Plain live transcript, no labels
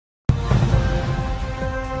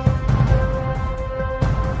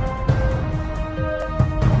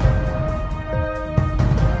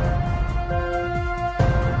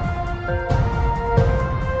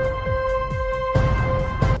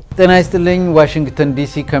ጤና ይስጥልኝ ዋሽንግተን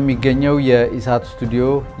ዲሲ ከሚገኘው የኢሳት ስቱዲዮ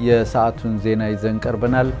የሰዓቱን ዜና ይዘን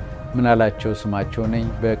ቀርበናል። ምናላቸው ስማቸው ነኝ።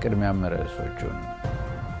 በቅድሚያ መረሶቹን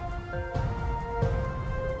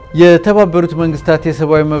የተባበሩት መንግስታት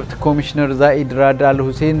የሰብአዊ መብት ኮሚሽነር ዛኢድ ራድ አል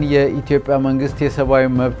ሁሴን የኢትዮጵያ መንግስት የሰብአዊ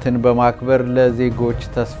መብትን በማክበር ለዜጎች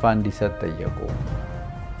ተስፋ እንዲሰጥ ጠየቁ።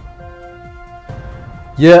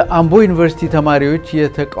 የአምቦ ዩኒቨርሲቲ ተማሪዎች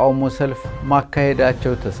የተቃውሞ ሰልፍ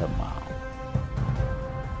ማካሄዳቸው ተሰማ።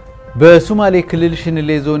 በሶማሌ ክልል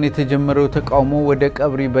ሽንሌ ዞን የተጀመረው ተቃውሞ ወደ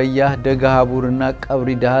ቀብሪ በያህ ደጋሃቡርና ቀብሪ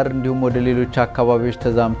ዳህር እንዲሁም ወደ ሌሎች አካባቢዎች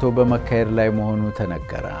ተዛምቶ በመካሄድ ላይ መሆኑ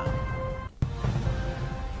ተነገረ።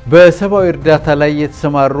 በሰብአዊ እርዳታ ላይ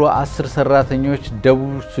የተሰማሩ 10 ሰራተኞች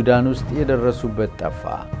ደቡብ ሱዳን ውስጥ የደረሱበት ጠፋ።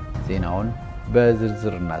 ዜናውን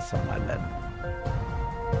በዝርዝር እናሰማለን።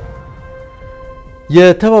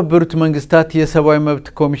 የተባበሩት መንግስታት የሰብአዊ መብት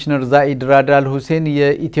ኮሚሽነር ዛኢድ ራድ አል ሁሴን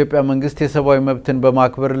የኢትዮጵያ መንግስት የሰብአዊ መብትን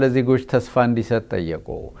በማክበር ለዜጎች ተስፋ እንዲሰጥ ጠየቁ።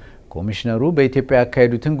 ኮሚሽነሩ በኢትዮጵያ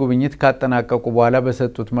ያካሄዱትን ጉብኝት ካጠናቀቁ በኋላ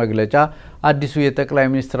በሰጡት መግለጫ አዲሱ የጠቅላይ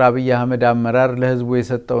ሚኒስትር አብይ አህመድ አመራር ለህዝቡ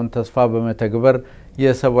የሰጠውን ተስፋ በመተግበር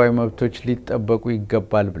የሰብአዊ መብቶች ሊጠበቁ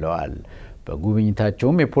ይገባል ብለዋል።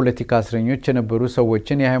 በጉብኝታቸውም የፖለቲካ እስረኞች የነበሩ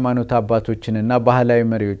ሰዎችን፣ የሃይማኖት አባቶችንና ባህላዊ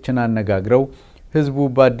መሪዎችን አነጋግረው ህዝቡ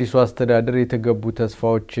በአዲሱ አስተዳደር የተገቡ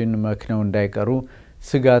ተስፋዎችን መክነው እንዳይቀሩ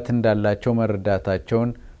ስጋት እንዳላቸው መረዳታቸውን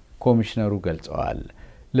ኮሚሽነሩ ገልጸዋል።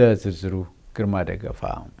 ለዝርዝሩ ግርማ ደገፋ።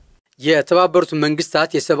 የተባበሩት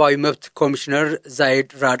መንግስታት የሰብአዊ መብት ኮሚሽነር ዛኢድ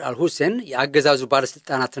ራድ አል ሁሴን የአገዛዙ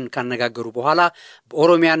ባለስልጣናትን ካነጋገሩ በኋላ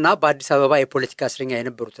በኦሮሚያና በአዲስ አበባ የፖለቲካ እስረኛ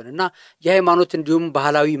የነበሩትንና የሃይማኖት እንዲሁም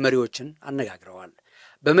ባህላዊ መሪዎችን አነጋግረዋል።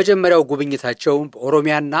 በመጀመሪያው ጉብኝታቸው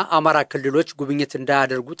በኦሮሚያና አማራ ክልሎች ጉብኝት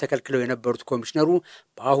እንዳያደርጉ ተከልክለው የነበሩት ኮሚሽነሩ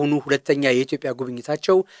በአሁኑ ሁለተኛ የኢትዮጵያ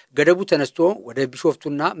ጉብኝታቸው ገደቡ ተነስቶ ወደ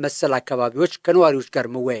ቢሾፍቱና መሰል አካባቢዎች ከነዋሪዎች ጋር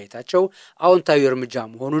መወያየታቸው አዎንታዊ እርምጃ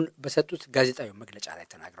መሆኑን በሰጡት ጋዜጣዊ መግለጫ ላይ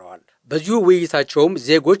ተናግረዋል። በዚሁ ውይይታቸውም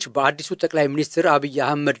ዜጎች በአዲሱ ጠቅላይ ሚኒስትር አብይ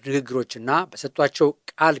አህመድ ንግግሮችና በሰጧቸው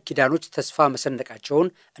ቃል ኪዳኖች ተስፋ መሰነቃቸውን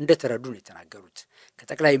እንደተረዱ ነው የተናገሩት።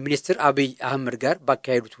 ከጠቅላይ ሚኒስትር አብይ አህመድ ጋር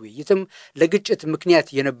ባካሄዱት ውይይትም ለግጭት ምክንያት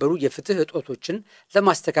የነበሩ የፍትህ እጦቶችን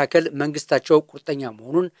ለማስተካከል መንግስታቸው ቁርጠኛ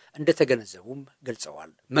መሆኑን እንደተገነዘቡም ገልጸዋል።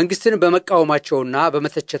 መንግስትን በመቃወማቸውና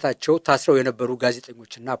በመተቸታቸው ታስረው የነበሩ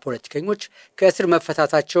ጋዜጠኞችና ፖለቲከኞች ከእስር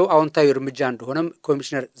መፈታታቸው አዎንታዊ እርምጃ እንደሆነም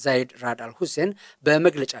ኮሚሽነር ዛኢድ ራድ አል ሁሴን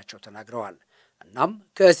በመግለጫቸው ተናግረዋል። እናም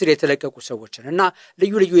ከእስር የተለቀቁ ሰዎችንና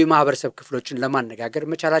ልዩ ልዩ የማህበረሰብ ክፍሎችን ለማነጋገር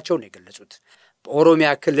መቻላቸውን የገለጹት በኦሮሚያ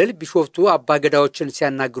ክልል ቢሾፍቱ አባገዳዎችን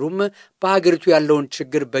ሲያናግሩም በሀገሪቱ ያለውን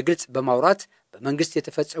ችግር በግልጽ በማውራት በመንግስት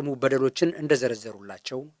የተፈጸሙ በደሎችን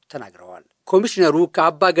እንደዘረዘሩላቸው ተናግረዋል። ኮሚሽነሩ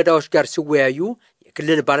ከአባገዳዎች ጋር ሲወያዩ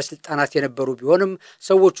የክልል ባለስልጣናት የነበሩ ቢሆንም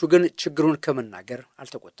ሰዎቹ ግን ችግሩን ከመናገር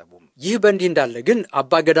አልተቆጠቡም። ይህ በእንዲህ እንዳለ ግን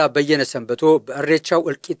አባገዳ በየነ ሰንበቶ በእሬቻው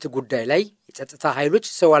እልቂት ጉዳይ ላይ የጸጥታ ኃይሎች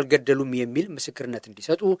ሰው አልገደሉም የሚል ምስክርነት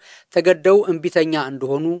እንዲሰጡ ተገደው እንቢተኛ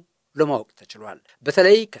እንደሆኑ ለማወቅ ተችሏል።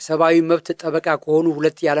 በተለይ ከሰብአዊ መብት ጠበቃ ከሆኑ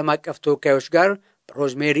ሁለት የዓለም አቀፍ ተወካዮች ጋር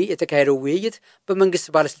በሮዝሜሪ የተካሄደው ውይይት በመንግስት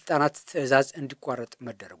ባለስልጣናት ትዕዛዝ እንዲቋረጥ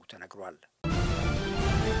መደረጉ ተነግሯል።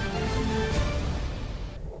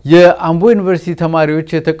 የአምቦ ዩኒቨርሲቲ ተማሪዎች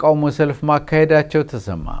የተቃውሞ ሰልፍ ማካሄዳቸው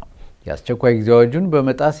ተሰማ። የአስቸኳይ ጊዜ አዋጁን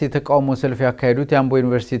በመጣስ የተቃውሞ ሰልፍ ያካሄዱት የአምቦ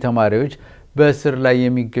ዩኒቨርሲቲ ተማሪዎች በእስር ላይ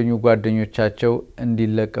የሚገኙ ጓደኞቻቸው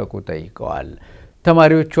እንዲለቀቁ ጠይቀዋል።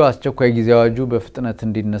 ተማሪዎቹ አስቸኳይ ጊዜ አዋጁ በፍጥነት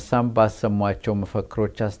እንዲነሳም ባሰሟቸው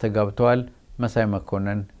መፈክሮች አስተጋብተዋል። መሳይ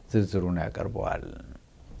መኮንን ዝርዝሩን ያቀርበዋል።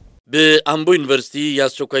 በአምቦ ዩኒቨርሲቲ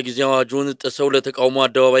የአስቸኳይ ጊዜ አዋጁን ጥሰው ለተቃውሞ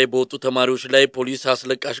አደባባይ በወጡ ተማሪዎች ላይ ፖሊስ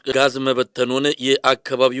አስለቃሽ ጋዝ መበተኑን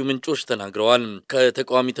የአካባቢው ምንጮች ተናግረዋል።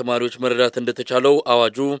 ከተቃዋሚ ተማሪዎች መረዳት እንደተቻለው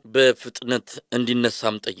አዋጁ በፍጥነት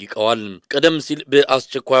እንዲነሳም ጠይቀዋል። ቀደም ሲል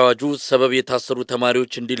በአስቸኳይ አዋጁ ሰበብ የታሰሩ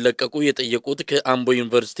ተማሪዎች እንዲለቀቁ የጠየቁት ከአምቦ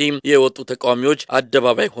ዩኒቨርሲቲ የወጡ ተቃዋሚዎች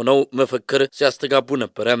አደባባይ ሆነው መፈክር ሲያስተጋቡ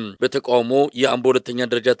ነበረ። በተቃውሞ የአምቦ ሁለተኛ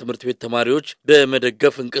ደረጃ ትምህርት ቤት ተማሪዎች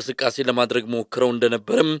በመደገፍ እንቅስቃሴ ለማድረግ ሞክረው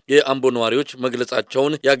እንደነበረም የአምቦ ነዋሪዎች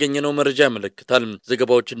መግለጻቸውን ያገኘነው መረጃ ያመለክታል።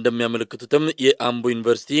 ዘገባዎች እንደሚያመለክቱትም የአምቦ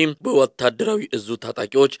ዩኒቨርሲቲ በወታደራዊ እዙ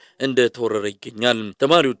ታጣቂዎች እንደተወረረ ይገኛል።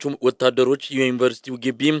 ተማሪዎቹም ወታደሮች የዩኒቨርሲቲው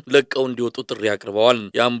ግቢ ለቀው እንዲወጡ ጥሪ አቅርበዋል።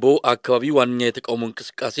 የአምቦ አካባቢ ዋነኛ የተቃውሞ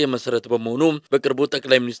እንቅስቃሴ መሰረት በመሆኑ በቅርቡ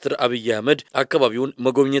ጠቅላይ ሚኒስትር አብይ አህመድ አካባቢውን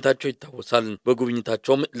መጎብኘታቸው ይታወሳል።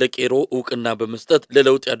 በጉብኝታቸውም ለቄሮ ዕውቅና በመስጠት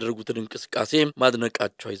ለለውጥ ያደረጉትን እንቅስቃሴ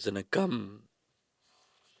ማድነቃቸው አይዘነጋም።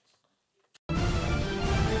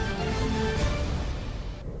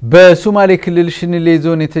 በሶማሌ ክልል ሽንሌ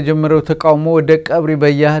ዞን የተጀመረው ተቃውሞ ወደ ቀብሪ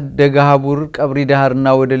በያህ ደጋሃቡር ቀብሪ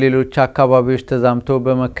ዳህርና ወደ ሌሎች አካባቢዎች ተዛምቶ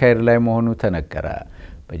በመካሄድ ላይ መሆኑ ተነገረ።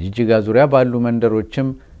 በጂጂጋ ዙሪያ ባሉ መንደሮችም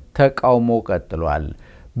ተቃውሞ ቀጥሏል።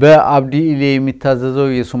 በአብዲ ኢሌ የሚታዘዘው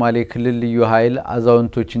የሶማሌ ክልል ልዩ ኃይል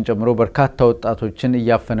አዛውንቶችን ጨምሮ በርካታ ወጣቶችን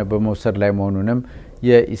እያፈነ በመውሰድ ላይ መሆኑንም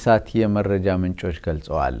የኢሳት የመረጃ ምንጮች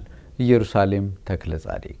ገልጸዋል። ኢየሩሳሌም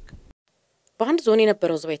ተክለጻዲቅ በአንድ ዞን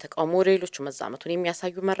የነበረው ህዝባዊ ተቃውሞ ሌሎች መዛመቱን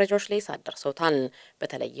የሚያሳዩ መረጃዎች ላይ ሳደርሰውታል።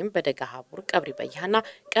 በተለይም በደጋ ሀቡር ቀብሪ በያህና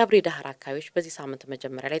ቀብሪ ዳህር አካባቢዎች በዚህ ሳምንት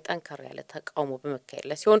መጀመሪያ ላይ ጠንከር ያለ ተቃውሞ በመካሄድ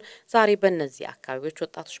ላይ ሲሆን ዛሬ በእነዚህ አካባቢዎች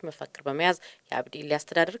ወጣቶች መፈክር በመያዝ የአብዲ ኢሌ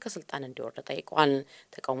አስተዳደር ከስልጣን እንዲወርድ ጠይቀዋል።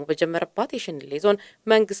 ተቃውሞ በጀመረባት የሽንሌ ዞን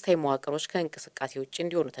መንግስታዊ መዋቅሮች ከእንቅስቃሴ ውጭ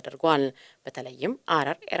እንዲሆኑ ተደርገዋል። በተለይም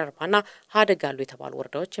አረር ኤረርባና ሀደጋሉ የተባሉ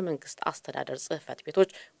ወረዳዎች የመንግስት አስተዳደር ጽህፈት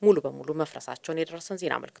ቤቶች ሙሉ በሙሉ መፍረሳቸውን የደረሰን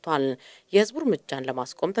ዜና አመልክቷል። የህዝቡ እርምጃን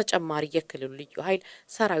ለማስቆም ተጨማሪ የክልሉ ልዩ ኃይል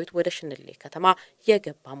ሰራዊት ወደ ሽንሌ ከተማ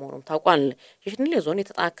የገባ መሆኑን ታውቋል። የሽንሌ ዞን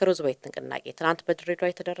የተጠናከረው ህዝባዊ ንቅናቄ ትናንት በድሬዳዋ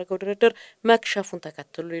የተደረገው ድርድር መክሸፉን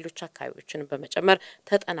ተከትሎ ሌሎች አካባቢዎችን በመጨመር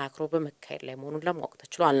ተጠናክሮ በመካሄድ ላይ መሆኑን ለማወቅ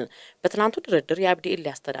ተችሏል። በትናንቱ ድርድር የአብዲ ኢሌ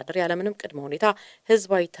አስተዳደር ያለምንም ቅድመ ሁኔታ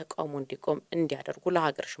ህዝባዊ ተቃውሞ እንዲቆም እንዲያደርጉ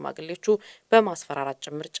ለሀገር ሽማግሌዎቹ በማስፈራራት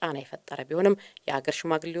ጭምር ጫና የፈጠረ ቢሆንም የሀገር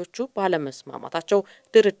ሽማግሌዎቹ ባለመስማማታቸው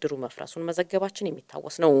ድርድሩ መፍረሱን መዘገባችን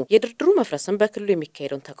የሚታወስ ነው። የድርድሩ መፍረስም በክልሉ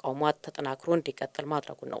የሚካሄደውን ተቃውሞ ተጠናክሮ እንዲቀጥል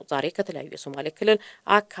ማድረጉ ነው ዛሬ ከተለያዩ የሶማሌ ክልል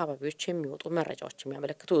አካባቢዎች የሚወጡ መረጃዎች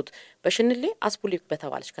የሚያመለክቱት። በሽንሌ አስቡሊክ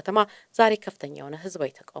በተባለች ከተማ ዛሬ ከፍተኛ የሆነ ህዝባዊ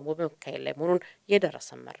ተቃውሞ በመካሄድ ላይ መሆኑን የደረሰ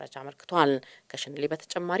መረጃ አመልክቷል። ከሽንሌ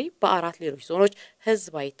በተጨማሪ በአራት ሌሎች ዞኖች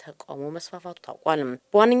ህዝባዊ ተቃውሞ መስፋፋቱ ታውቋል።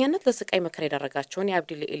 በዋነኛነት ለስቃይ መከራ የዳረጋቸውን የአብዲ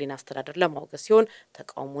ኢሌን አስተዳደር ለማውገዝ ሲሆን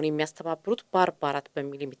ተቃውሞውን የሚያስተባብሩት በ44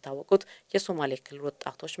 በሚል የሚታወቁት የሶማሌ ክልል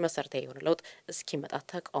ወጣቶች መሰረታዊ የሆነ ለውጥ እስኪመጣ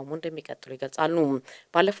ተቃውሞ እንደሚቀጥሉ ይገልጻሉ።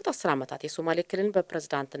 ባለፉት 10 ዓመታት የሶማሌ ክልልን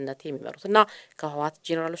በፕሬዝዳንትነት የሚመሩትና ከህወሓት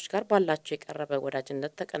ጄኔራሎች ጋር ባላቸው የቀረበ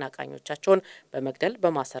ወዳጅነት ተቀናቃኞቻቸውን በመግደል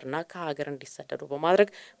በማሰርና ከሀገር እንዲሰደዱ በማድረግ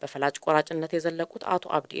በፈላጭ ቆራጭነት የዘለቁት አቶ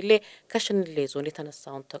አብዲ ኢሌ ከሽንሌ ዞን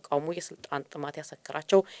የተነሳውን ተቃውሞ የስልጣን ጥማት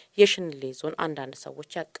ያሰከራቸው የሽንሌ ዞን አንዳንድ ሰዎች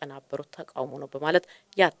ያቀናበሩት ተቃውሞ ነው በማለት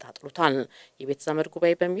ያጣጥሉታል። የቤተ ዘመድ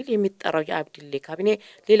ጉባኤ በሚል የሚጠራው የአብዲ ኢሌ ካቢኔ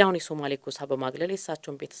ሌላውን የሶማሌ ጎሳ በማግለል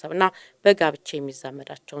የሳቸውን ቤተሰብና በጋብቻ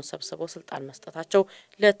የሚዛመዳቸውን ሰብስበው ስልጣን መስጠታቸው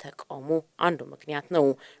ለተቃውሞ አንዱ ምክንያት ነው።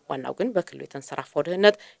 ዋናው ግን በክልሉ የተንሰራፋው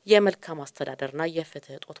ድህነት የመልካም አስተዳደርና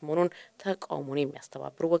የፍትህ እጦት መሆኑን ተቃውሞን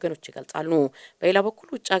የሚያስተባብሩ ወገኖች ይገልጻሉ። በሌላ በኩል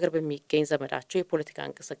ውጭ ሀገር በሚገኝ ዘመዳቸው የፖለቲካ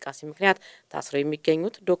እንቅስቃሴ ምክንያት ታስረው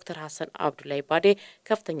የሚገኙት ዶክተር ሀሰን አብዱላይ ባዴ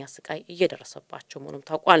ከፍተኛ ስቃይ እየደረሰባቸው መሆኑን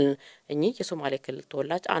ታውቋል። እኚህ የሶማሌ ክልል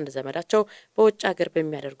ተወላጅ አንድ ዘመዳቸው በውጭ ሀገር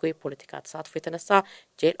በሚያደርገው የፖለቲካ ተሳትፎ የተነሳ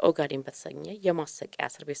ጄል ኦጋዴን በተሰኘ የማሰቂያ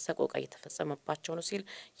እስር ቤት ሰቆቃ እየተፈጸመባቸው ነው ሲል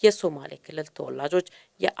የሶማሌ ክልል ተወላጆች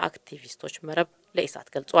የአክቲቪስቶች መረብ ለኢሳት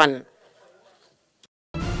ገልጿል።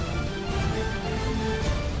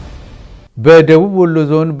 በደቡብ ወሎ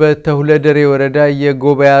ዞን በተሁለደሬ ወረዳ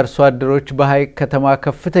የጎባያ አርሶ አደሮች በሐይቅ ከተማ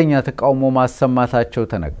ከፍተኛ ተቃውሞ ማሰማታቸው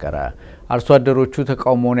ተነገረ። አርሶ አደሮቹ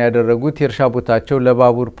ተቃውሞውን ያደረጉት የእርሻ ቦታቸው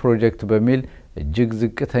ለባቡር ፕሮጀክት በሚል እጅግ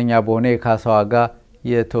ዝቅተኛ በሆነ የካሳ ዋጋ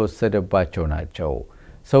የተወሰደባቸው ናቸው።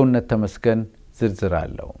 ሰውነት ተመስገን ዝርዝር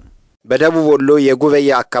አለው። በደቡብ ወሎ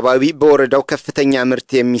የጉበያ አካባቢ በወረዳው ከፍተኛ ምርት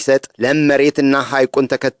የሚሰጥ ለም መሬትና ሐይቁን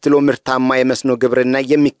ተከትሎ ምርታማ የመስኖ ግብርና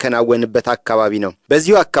የሚከናወንበት አካባቢ ነው።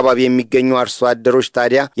 በዚሁ አካባቢ የሚገኙ አርሶ አደሮች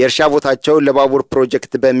ታዲያ የእርሻ ቦታቸው ለባቡር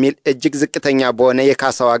ፕሮጀክት በሚል እጅግ ዝቅተኛ በሆነ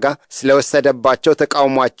የካሳ ዋጋ ስለወሰደባቸው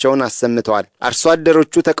ተቃውሟቸውን አሰምተዋል። አርሶ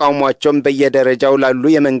አደሮቹ ተቃውሟቸውን በየደረጃው ላሉ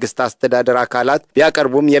የመንግስት አስተዳደር አካላት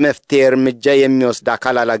ቢያቀርቡም የመፍትሄ እርምጃ የሚወስድ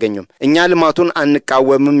አካል አላገኙም። እኛ ልማቱን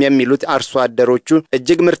አንቃወምም የሚሉት አርሶ አደሮቹ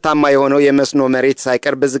እጅግ ምርታማ የሆነው የመስኖ መሬት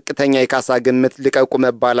ሳይቀር በዝቅተኛ የካሳ ግምት ልቀቁ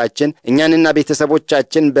መባላችን እኛንና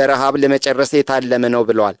ቤተሰቦቻችን በረሃብ ለመጨረስ የታለመ ነው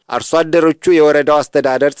ብለዋል። አርሶ አደሮቹ የወረዳው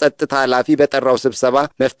አስተዳደር ጸጥታ ኃላፊ በጠራው ስብሰባ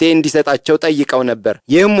መፍትሄ እንዲሰጣቸው ጠይቀው ነበር።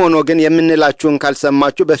 ይህም ሆኖ ግን የምንላችሁን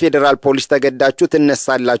ካልሰማችሁ በፌደራል ፖሊስ ተገዳችሁ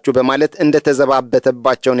ትነሳላችሁ በማለት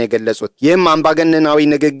እንደተዘባበተባቸው ነው የገለጹት። ይህም አምባገነናዊ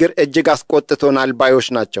ንግግር እጅግ አስቆጥቶናል ባዮች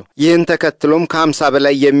ናቸው። ይህን ተከትሎም ከ50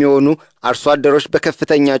 በላይ የሚሆኑ አርሶ አደሮች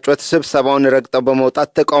በከፍተኛ ጩኸት ስብሰባውን ረግጠው በመውጣት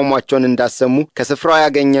ተቃውሟቸውን እንዳሰሙ ከስፍራው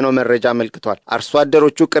ያገኘነው መረጃ አመልክቷል። አርሶ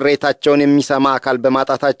አደሮቹ ቅሬታቸውን የሚሰማ አካል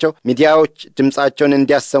በማጣታቸው ሚዲያዎች ድምጻቸውን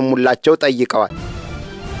እንዲያሰሙላቸው ጠይቀዋል።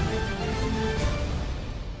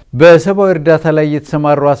 በሰብአዊ እርዳታ ላይ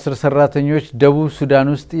የተሰማሩ 10 ሰራተኞች ደቡብ ሱዳን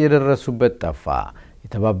ውስጥ የደረሱበት ጠፋ።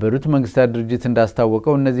 የተባበሩት መንግስታት ድርጅት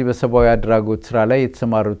እንዳስታወቀው እነዚህ በሰብአዊ አድራጎት ስራ ላይ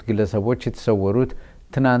የተሰማሩት ግለሰቦች የተሰወሩት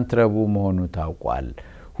ትናንት ረቡዕ መሆኑ ታውቋል።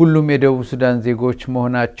 ሁሉም የደቡብ ሱዳን ዜጎች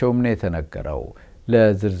መሆናቸውም ነው የተነገረው።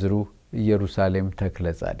 ለዝርዝሩ ኢየሩሳሌም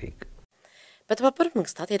ተክለጻዲቅ በተባበሩት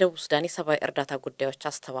መንግስታት የደቡብ ሱዳን የሰብአዊ እርዳታ ጉዳዮች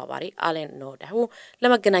አስተባባሪ አሌን ኖዳሁ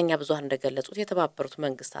ለመገናኛ ብዙሃን እንደገለጹት የተባበሩት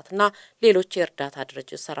መንግስታትና ሌሎች የእርዳታ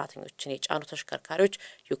ድርጅት ሰራተኞችን የጫኑ ተሽከርካሪዎች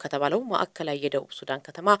ዩ ከተባለው ማዕከላዊ የደቡብ ሱዳን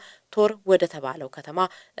ከተማ ቶር ወደ ተባለው ከተማ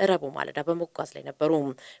ረቡዕ ማለዳ በመጓዝ ላይ ነበሩ።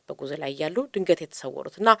 በጉዞ ላይ ያሉ ድንገት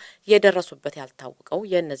የተሰወሩትና የደረሱበት ያልታወቀው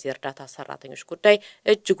የእነዚህ እርዳታ ሰራተኞች ጉዳይ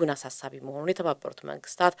እጅጉን አሳሳቢ መሆኑን የተባበሩት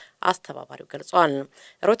መንግስታት አስተባባሪው ገልጸዋል።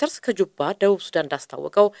 ሮይተርስ ከጁባ ደቡብ ሱዳን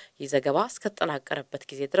እንዳስታወቀው ይህ ዘገባ እስከተጠናቀረበት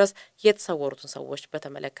ጊዜ ድረስ የተሰወሩትን ሰዎች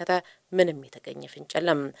በተመለከተ ምንም የተገኘ ፍንጭ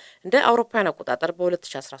የለም። እንደ አውሮፓውያን አቆጣጠር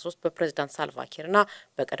በ2013 በፕሬዝዳንት ሳልቫኪርና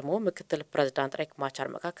በቀድሞ ምክትል ፕሬዝዳንት ሬክ ማቻር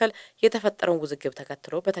መካከል የተፈጠረውን ውዝግብ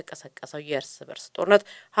ተከትሎ በተቀሰቀሰው የእርስ በርስ ጦርነት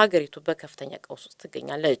ሀገሪቱ በከፍተኛ ቀውስ ውስጥ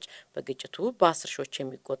ትገኛለች። በግጭቱ በ10 ሺዎች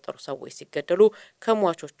የሚቆጠሩ ሰዎች ሲገደሉ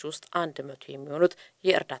ከሟቾቹ ውስጥ 100 የሚሆኑት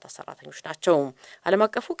የእርዳታ ሰራተኞች ናቸው። ዓለም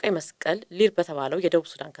አቀፉ ቀይ መስቀል ሊር በተባለው የደቡብ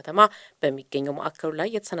ሱዳን ከተማ በሚገኘው ማዕከሉ ላይ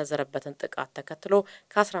የተሰነዘረበትን ጥቃት ተከትሎ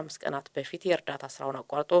ከ15 ቀናት በፊት የእርዳታ ስራውን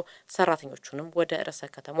አቋርጦ ሰራተኞቹንም ወደ ርዕሰ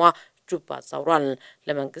ከተማዋ ጁባ አዛውሯል።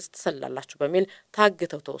 ለመንግስት ትሰልላላችሁ በሚል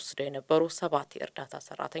ታግተው ተወስደው የነበሩ 7 የእርዳታ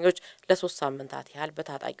ሰራተኞች ለ3 ሳምንታት ያህል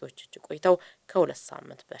በታጣቂዎች እጅ ቆይተው ከ2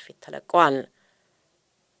 ሳምንት በፊት ተለቀዋል።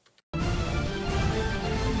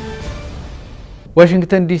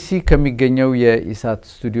 ዋሽንግተን ዲሲ ከሚገኘው የኢሳት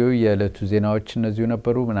ስቱዲዮ የዕለቱ ዜናዎች እነዚሁ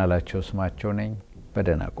ነበሩ። ምናላቸው ስማቸው ነኝ።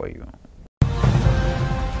 በደህና ቆዩ።